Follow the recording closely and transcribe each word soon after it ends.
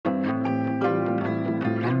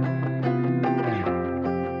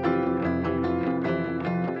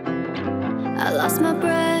lost my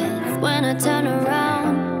breath when I turned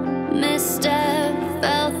around. Misstep,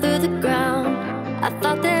 fell through the ground. I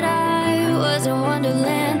thought that I was in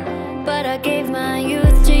Wonderland, but I gave my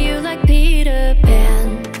youth to you like Peter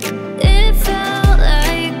Pan. It felt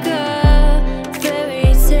like a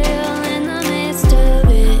fairy tale in the midst of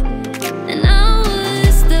it, and I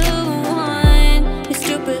was the one who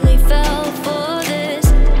stupidly fell for this.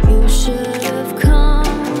 You should have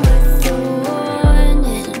come with the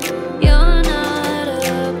warning. You're not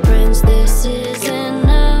a prince, this isn't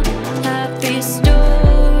a happy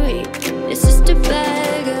story. It's just a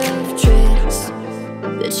bag of tricks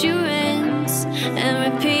that you rinse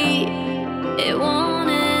and repeat. It won't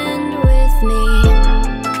end with me.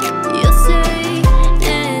 You'll say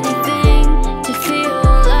anything to feel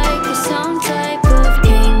like you're some type of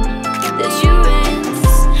king that you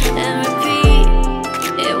rinse and repeat.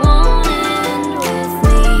 It won't end with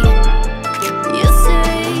me. You'll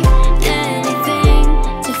say anything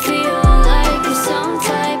to feel like you're some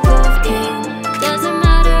type of king. Doesn't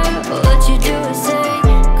matter what you do or say,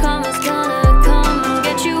 karma's gonna come and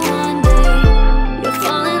get you one day. You'll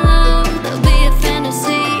fall in love, there'll be a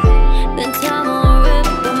fantasy, then time will rip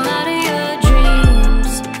them out of your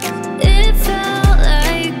dreams. It felt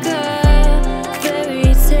like a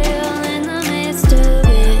fairy tale in the midst of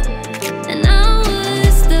it, and I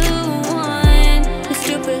was the one who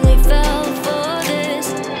stupidly fell for this.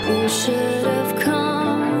 You should have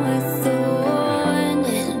come with the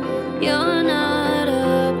warning. You're not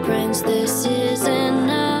a prince, this isn't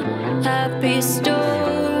a happy story.